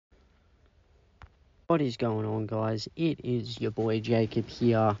What is going on, guys? It is your boy Jacob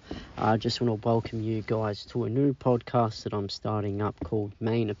here. I just want to welcome you guys to a new podcast that I'm starting up called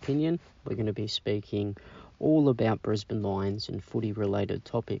Main Opinion. We're going to be speaking all about Brisbane Lions and footy related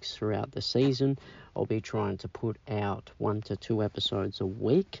topics throughout the season. I'll be trying to put out 1 to 2 episodes a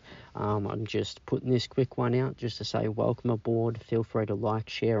week. I'm just putting this quick one out just to say welcome aboard. Feel free to like,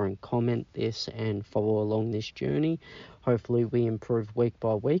 share and comment this and follow along this journey. Hopefully we improve week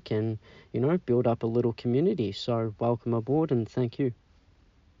by week and, build up a little community. So welcome aboard and thank you.